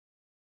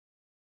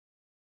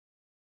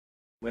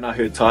When I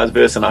heard Ty's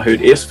verse and I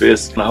heard F's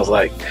verse, and I was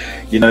like,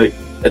 you know,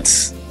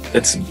 it's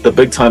the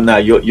big time now.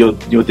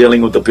 You're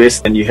dealing with the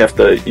best, and you have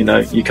to, you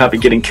know, you can't be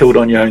getting killed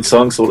on your own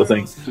song, sort of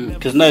thing.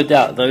 Because no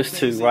doubt those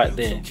two right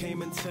there,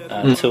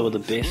 two of the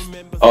best.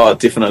 Oh,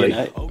 definitely. You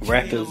know,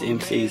 rappers,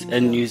 MCs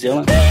in New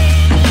Zealand.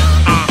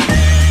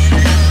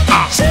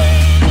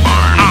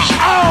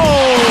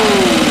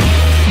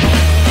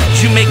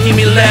 You making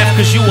me laugh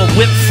cause you a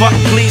whip fuck.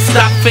 Please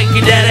stop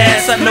faking that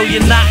ass. I know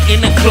you're not in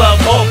the club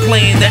or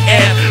playing the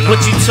app, but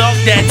you talk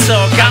that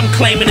talk, I'm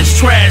claiming it's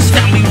trash.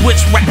 Tell me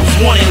which rappers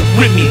want it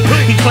with me.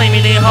 He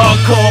claiming they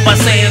hardcore by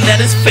saying that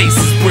his face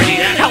is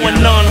pretty. How a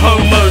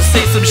non-homo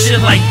say some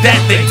shit like that?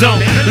 They don't.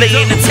 Lay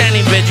in the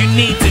tanning bed, you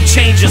need to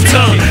change your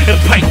tongue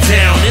and pipe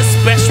down,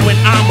 especially when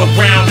I'm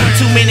around.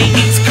 Too many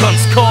East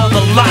cunts call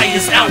the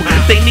liars out.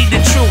 They need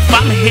the truth,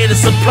 I'm here to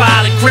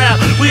supply the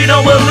crowd. We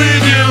don't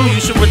believe you, you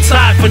should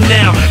retire for now.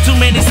 Too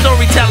many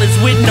storytellers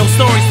with no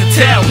stories to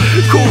tell.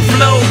 Cool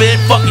flow, man,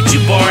 fuck it, you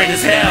boring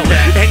as hell.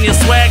 And you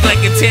swag like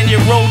a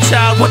 10-year-old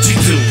child. What you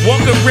do?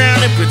 Walk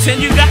around and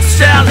pretend you got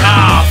style?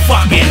 Ah,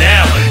 fucking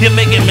hell, you're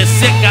making me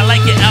sick. I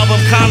like your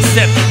album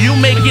concept. You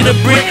make it a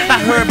brick.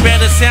 I heard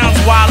better sounds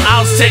while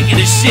I was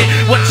taking the shit.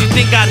 What you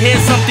think I'd hear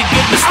something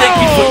good mistake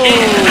you for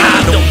it?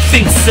 I don't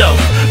think so.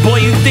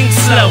 Boy, you think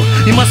slow.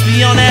 You must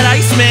be on that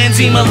Iceman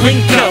team of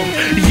Linko.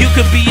 You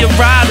could be a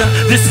rider,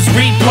 this is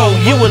repo.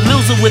 You a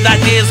loser with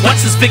ideas,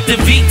 watch this Victor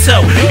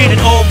Vito. In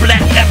an all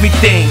black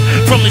everything,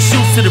 from the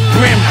shoes to the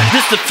brim.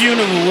 This the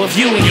funeral of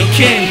you and your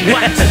king.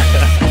 What?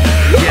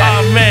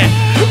 Oh man,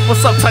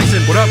 what's up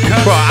Tyson? What up,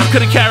 cuz? Bro, I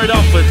could've carried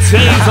on for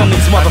days on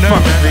these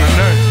motherfuckers,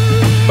 man.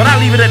 But I'll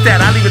leave it at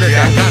that,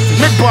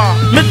 Mid-bar,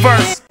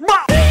 mid-verse.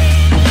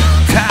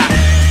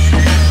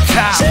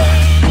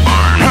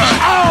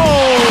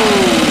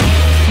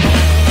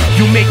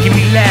 You making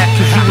me laugh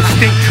cause you a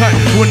stink cunt.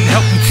 Wouldn't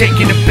help you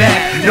taking it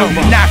back. No,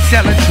 you're not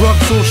selling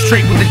drugs all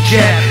straight with a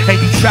jab. And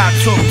you try to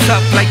talk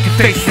tough like you're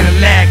facing a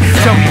lag.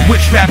 Tell me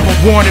which rapper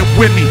wanted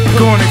with me.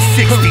 Gone at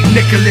 60,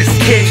 Nicolas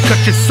Cage. Cut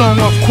your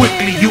song off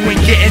quickly, you ain't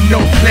getting no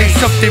play.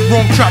 Something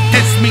wrong, try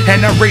diss me,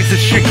 and I raise a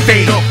shit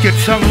fade off your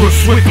tongue real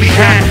swiftly.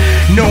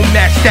 No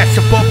match that's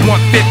above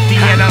 150,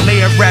 and I lay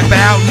a rapper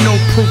out, no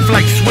proof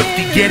like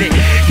Swifty, get it?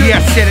 Yeah,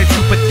 I said it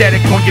too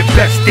pathetic on your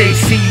best day.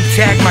 Seen you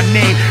tag my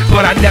name,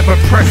 but I never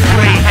press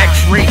play.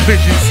 X-ray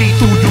vision, see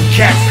through you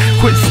cats.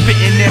 Quit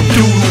spitting them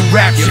doodle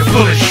raps, you're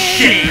full of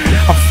shit.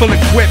 I'm full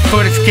equipped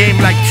for this game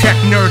like tech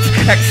nerds,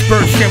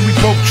 experts, and we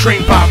both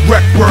trained by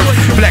rec words.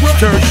 Flex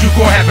turds, you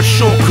gon' have a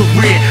short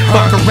career.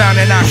 Fuck around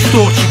and I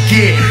start your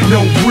gear.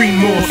 No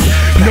remorse,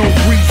 no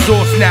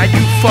resource. Now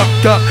you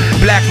fucked up.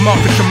 Black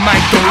market your mic,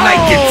 don't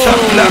like it.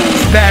 Tough luck,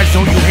 spaz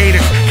on you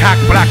haters. Cock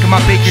blocking my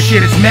bacon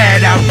shit is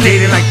mad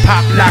outdated. Like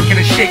pop locking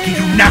and shaking.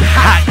 You not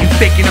hot, you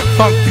faking the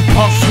funk. You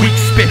punk sweet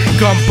spit,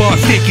 gun bar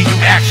thinking you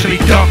actually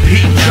dump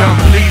heat. Jump,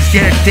 please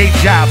get a day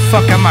job.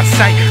 Fuck on my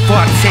sight,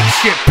 before I take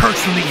shit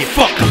personally. You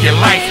fuck up your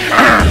life.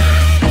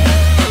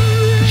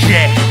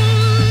 Yeah.